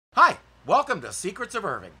Hi, welcome to Secrets of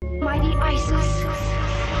Irving. Mighty Isis.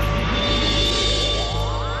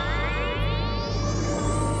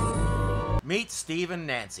 Meet Steve and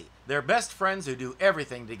Nancy. They're best friends who do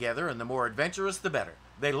everything together, and the more adventurous the better.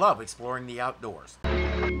 They love exploring the outdoors.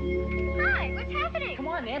 Hi, what's happening? Come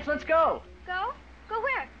on, Nance, let's go. Go? Go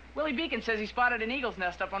where? Willie Beacon says he spotted an eagle's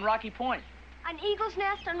nest up on Rocky Point. An eagle's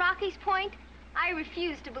nest on Rocky's Point? I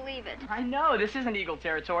refuse to believe it. I know, this isn't eagle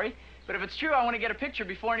territory, but if it's true, I want to get a picture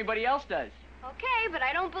before anybody else does. Okay, but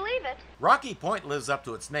I don't believe it. Rocky Point lives up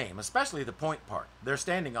to its name, especially the point part. They're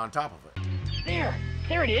standing on top of it.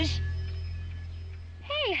 There it is.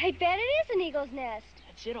 Hey, I bet it is an eagle's nest.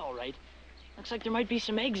 That's it, all right. Looks like there might be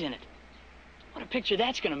some eggs in it. What a picture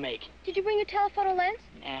that's gonna make. Did you bring a telephoto lens?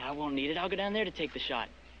 Nah, I won't need it. I'll go down there to take the shot.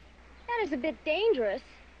 That is a bit dangerous.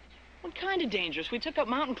 What kind of dangerous? We took up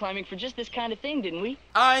mountain climbing for just this kind of thing, didn't we?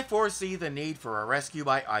 I foresee the need for a rescue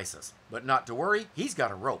by ISIS, but not to worry, he's got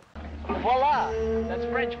a rope. Voila! That's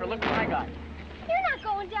French for look what I got. You're not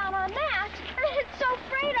going down on that. I'm so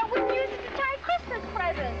afraid I wouldn't use it to tie Christmas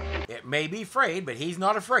presents. It may be frayed, but he's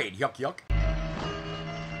not afraid. Yuck, yuck.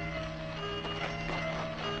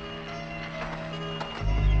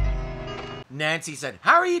 Nancy said,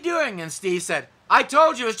 "How are you doing?" And Steve said, "I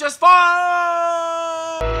told you, it's just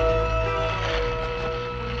fun!"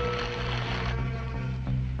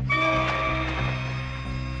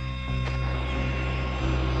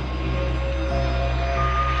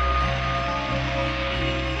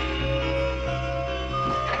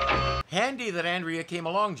 Handy that Andrea came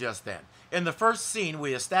along just then. In the first scene,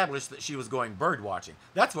 we established that she was going bird watching.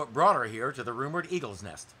 That's what brought her here to the rumored eagle's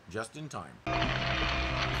nest, just in time.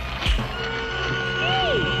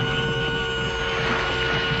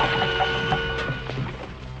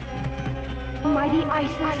 Mighty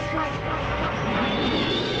Isis.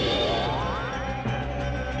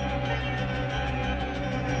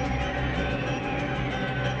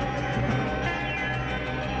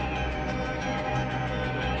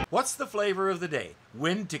 What's the flavor of the day?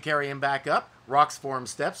 Wind to carry him back up, rocks form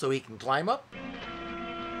steps so he can climb up.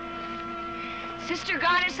 Sister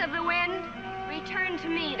goddess of the wind, return to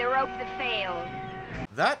me the rope that failed.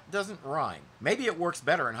 That doesn't rhyme. Maybe it works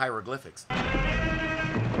better in hieroglyphics.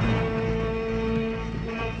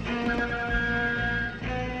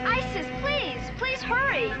 Isis, please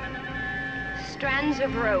hurry. Strands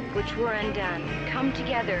of rope which were undone, come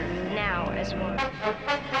together now as one.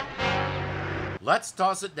 Let's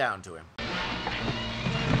toss it down to him.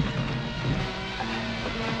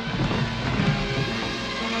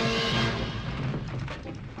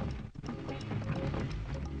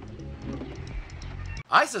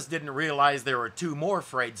 Isis didn't realize there were two more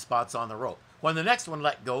frayed spots on the rope. When the next one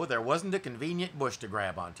let go, there wasn't a convenient bush to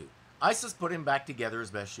grab onto. Isis put him back together as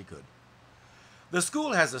best she could. The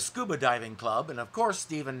school has a scuba diving club, and of course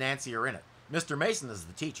Steve and Nancy are in it. Mr. Mason is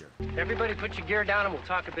the teacher. Everybody put your gear down and we'll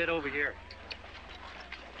talk a bit over here.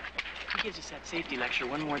 He gives us that safety lecture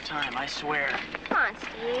one more time, I swear. Come on,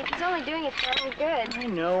 Steve. He's only doing it for our own good.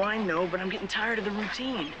 I know, but I'm getting tired of the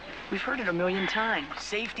routine. We've heard it a million times.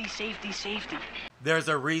 Safety, safety, safety. There's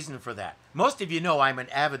a reason for that. Most of you know I'm an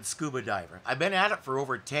avid scuba diver. I've been at it for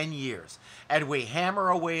over 10 years. And we hammer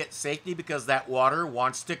away at safety because that water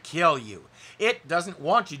wants to kill you. It doesn't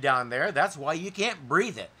want you down there. That's why you can't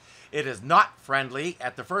breathe it. It is not friendly.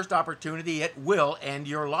 At the first opportunity, it will end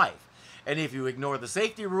your life. And if you ignore the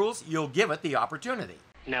safety rules, you'll give it the opportunity.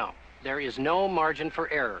 No, there is no margin for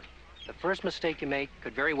error. The first mistake you make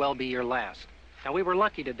could very well be your last. Now, we were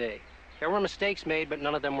lucky today. There were mistakes made, but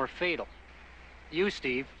none of them were fatal. You,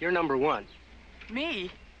 Steve, you're number one.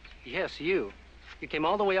 Me? Yes, you. You came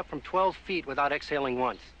all the way up from 12 feet without exhaling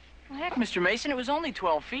once. Well, heck, Mr. Mason, it was only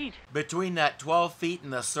 12 feet. Between that 12 feet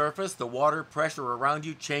and the surface, the water pressure around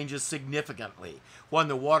you changes significantly. When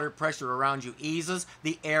the water pressure around you eases,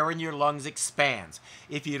 the air in your lungs expands.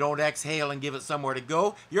 If you don't exhale and give it somewhere to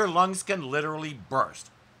go, your lungs can literally burst.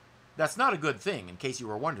 That's not a good thing, in case you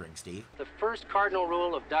were wondering, Steve. The first cardinal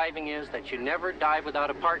rule of diving is that you never dive without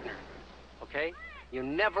a partner. Okay? You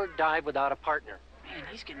never dive without a partner. Man,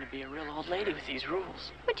 he's getting to be a real old lady with these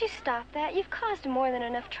rules. Would you stop that? You've caused more than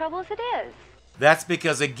enough trouble as it is. That's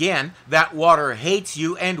because, again, that water hates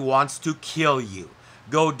you and wants to kill you.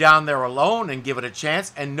 Go down there alone and give it a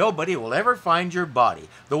chance, and nobody will ever find your body.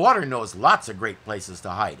 The water knows lots of great places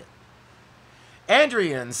to hide it.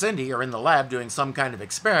 Andrea and Cindy are in the lab doing some kind of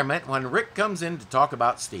experiment when Rick comes in to talk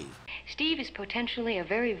about Steve. Steve is potentially a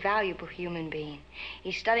very valuable human being.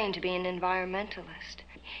 He's studying to be an environmentalist.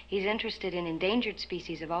 He's interested in endangered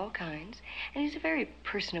species of all kinds, and he's a very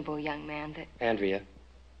personable young man that... Andrea,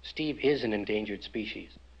 Steve is an endangered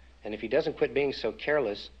species. And if he doesn't quit being so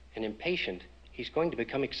careless and impatient, He's going to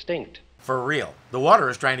become extinct. For real. The water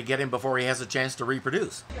is trying to get him before he has a chance to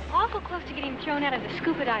reproduce. You're awful close to getting thrown out of the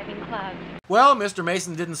scuba diving club. Well, Mr.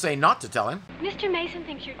 Mason didn't say not to tell him. Mr. Mason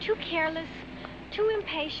thinks you're too careless, too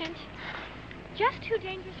impatient, just too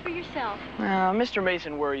dangerous for yourself. Well, Mr.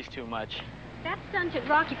 Mason worries too much. That stunt at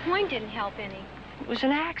Rocky Point didn't help any. It was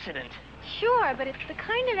an accident. Sure, but it's the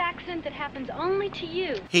kind of accident that happens only to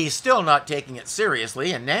you. He's still not taking it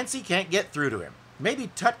seriously, and Nancy can't get through to him.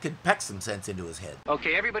 Maybe Tut could peck some sense into his head.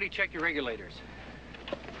 Okay, everybody check your regulators.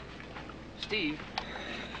 Steve,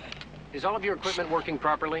 is all of your equipment working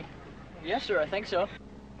properly? Yes, sir, I think so.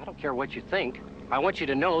 I don't care what you think. I want you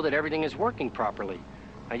to know that everything is working properly.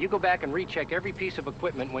 Now, you go back and recheck every piece of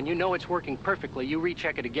equipment. When you know it's working perfectly, you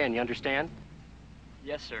recheck it again, you understand?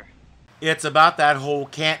 Yes, sir. It's about that whole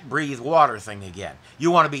can't breathe water thing again.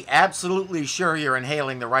 You want to be absolutely sure you're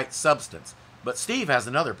inhaling the right substance. But Steve has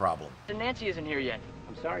another problem. Nancy isn't here yet.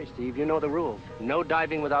 I'm sorry, Steve. You know the rules. No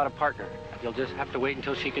diving without a partner. You'll just have to wait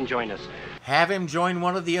until she can join us. Have him join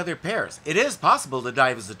one of the other pairs. It is possible to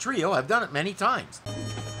dive as a trio. I've done it many times.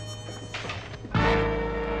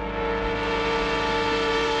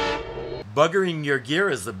 Buggering your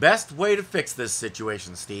gear is the best way to fix this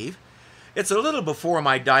situation, Steve. It's a little before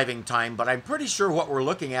my diving time, but I'm pretty sure what we're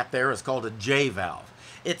looking at there is called a J valve.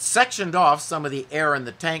 It sectioned off some of the air in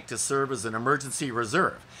the tank to serve as an emergency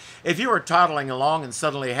reserve. If you were toddling along and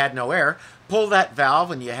suddenly had no air, pull that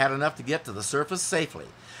valve and you had enough to get to the surface safely.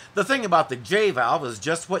 The thing about the J valve is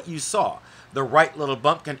just what you saw. The right little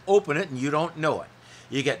bump can open it and you don't know it.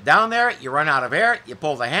 You get down there, you run out of air, you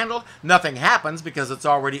pull the handle, nothing happens because it's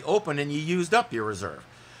already open and you used up your reserve.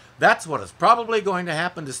 That's what is probably going to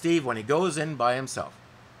happen to Steve when he goes in by himself.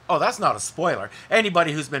 Oh, that's not a spoiler.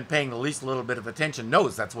 Anybody who's been paying the least little bit of attention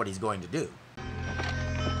knows that's what he's going to do.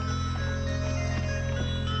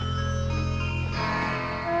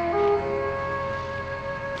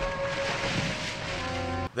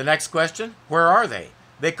 The next question, where are they?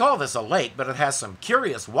 They call this a lake, but it has some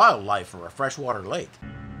curious wildlife for a freshwater lake.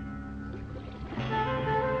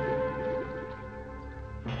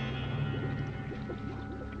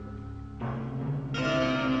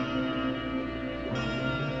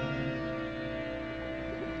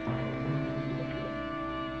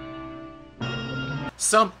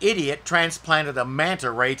 Some idiot transplanted a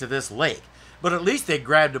manta ray to this lake, but at least they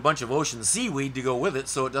grabbed a bunch of ocean seaweed to go with it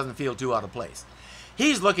so it doesn't feel too out of place.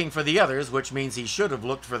 He's looking for the others, which means he should have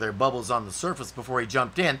looked for their bubbles on the surface before he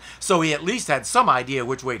jumped in, so he at least had some idea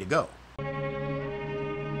which way to go.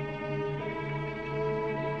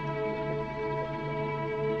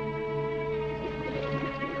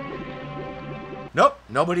 Nope,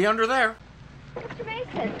 nobody under there. Mr.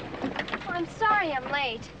 Mason. Oh, I'm sorry I'm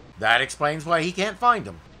late. That explains why he can't find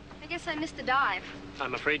them. I guess I missed the dive.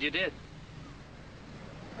 I'm afraid you did.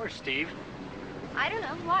 Where's Steve? I don't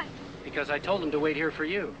know. Why? Because I told him to wait here for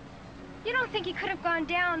you. You don't think he could have gone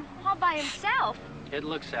down all by himself? It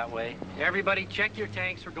looks that way. Everybody check your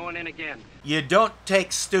tanks. We're going in again. You don't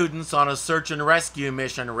take students on a search and rescue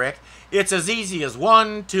mission, Rick. It's as easy as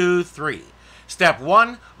 1, 2, 3. Step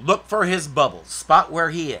 1, look for his bubbles. Spot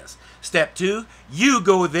where he is. Step 2, you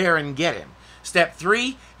go there and get him. Step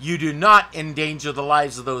 3, you do not endanger the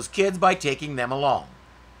lives of those kids by taking them along.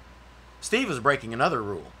 Steve is breaking another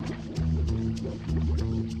rule.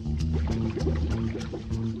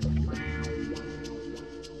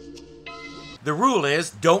 The rule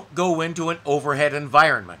is don't go into an overhead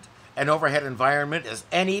environment. An overhead environment is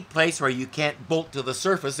any place where you can't bolt to the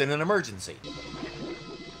surface in an emergency.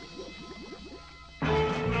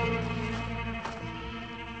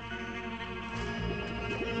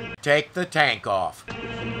 Take the tank off.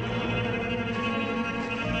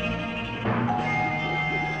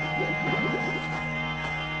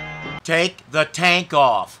 Take the tank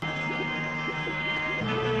off.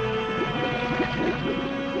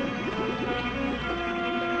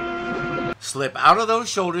 Slip out of those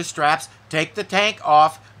shoulder straps, take the tank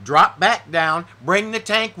off, drop back down, bring the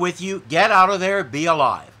tank with you, get out of there, be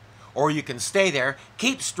alive. Or you can stay there,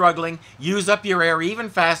 keep struggling, use up your air even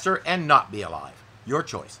faster, and not be alive. Your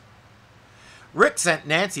choice. Rick sent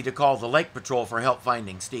Nancy to call the Lake Patrol for help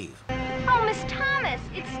finding Steve. Oh, Miss Thomas,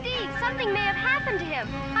 it's Steve. Something may have happened to him.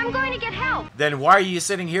 I'm going to get help. Then why are you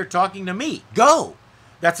sitting here talking to me? Go!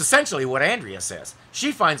 That's essentially what Andrea says.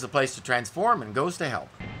 She finds a place to transform and goes to help.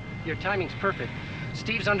 Your timing's perfect.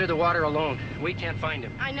 Steve's under the water alone. We can't find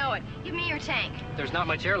him. I know it. Give me your tank. There's not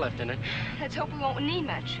much air left in it. Let's hope we won't need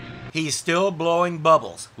much. He's still blowing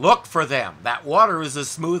bubbles. Look for them. That water is as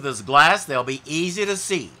smooth as glass. They'll be easy to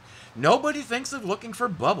see. Nobody thinks of looking for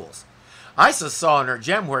bubbles. Isa saw in her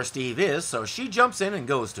gem where Steve is, so she jumps in and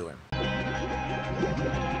goes to him.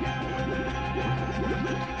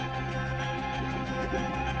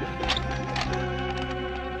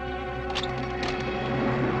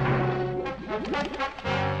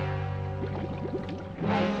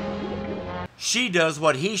 She does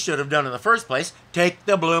what he should have done in the first place, take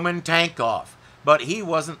the bloomin' tank off. But he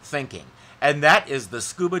wasn't thinking. And that is the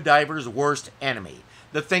scuba diver's worst enemy.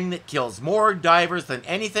 The thing that kills more divers than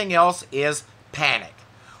anything else is panic.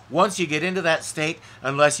 Once you get into that state,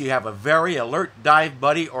 unless you have a very alert dive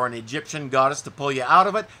buddy or an Egyptian goddess to pull you out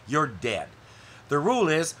of it, you're dead. The rule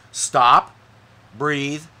is stop,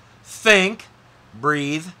 breathe, think,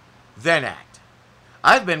 breathe, then act.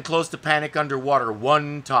 I've been close to panic underwater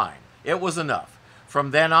one time. It was enough.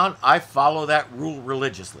 From then on, I follow that rule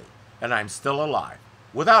religiously, and I'm still alive,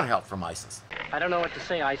 without help from ISIS. I don't know what to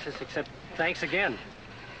say, Isis, except thanks again.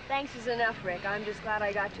 Thanks is enough, Rick. I'm just glad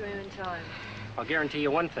I got to him in time. I'll guarantee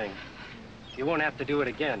you one thing. You won't have to do it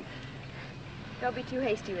again. Don't be too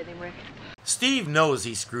hasty with him, Rick. Steve knows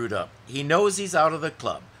he screwed up. He knows he's out of the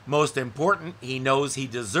club. Most important, he knows he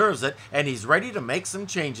deserves it, and he's ready to make some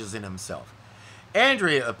changes in himself.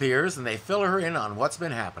 Andrea appears, and they fill her in on what's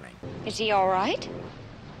been happening. Is he all right?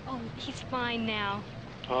 Oh, he's fine now.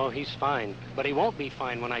 Oh, he's fine. But he won't be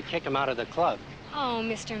fine when I kick him out of the club. Oh,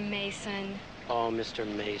 Mr. Mason. Oh, Mr.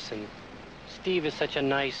 Mason. Steve is such a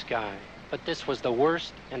nice guy. But this was the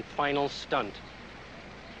worst and final stunt.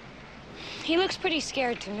 He looks pretty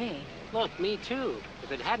scared to me. Look, me too.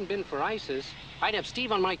 If it hadn't been for ISIS, I'd have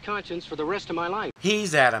Steve on my conscience for the rest of my life.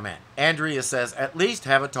 He's adamant. Andrea says at least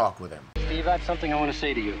have a talk with him. Steve, I have something I want to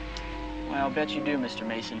say to you. Well, I'll bet you do, Mr.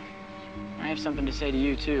 Mason. I have something to say to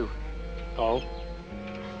you, too. Oh?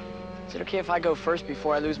 Is it okay if I go first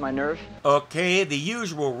before I lose my nerve? Okay, the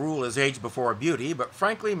usual rule is age before beauty, but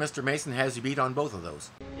frankly, Mr. Mason has you beat on both of those.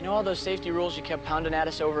 You know all those safety rules you kept pounding at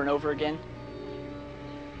us over and over again?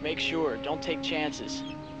 Make sure, don't take chances.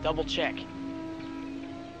 Double check.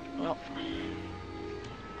 Well,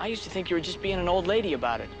 I used to think you were just being an old lady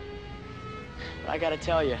about it. But I gotta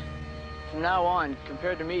tell you, from now on,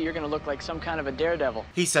 compared to me, you're gonna look like some kind of a daredevil.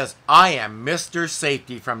 He says, I am Mr.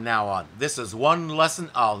 Safety from now on. This is one lesson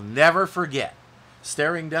I'll never forget.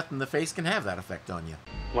 Staring death in the face can have that effect on you.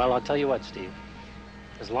 Well, I'll tell you what, Steve.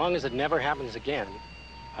 As long as it never happens again,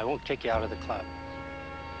 I won't kick you out of the club.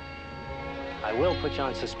 I will put you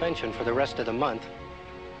on suspension for the rest of the month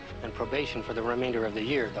and probation for the remainder of the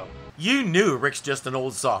year, though. You knew Rick's just an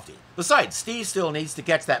old softy. Besides, Steve still needs to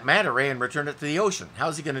catch that manta ray and return it to the ocean.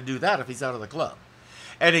 How's he going to do that if he's out of the club?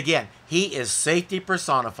 And again, he is safety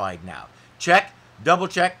personified now. Check, double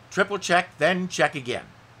check, triple check, then check again.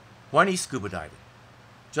 When he's scuba diving.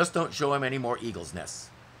 Just don't show him any more eagle's nests.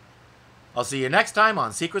 I'll see you next time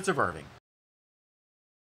on Secrets of Irving.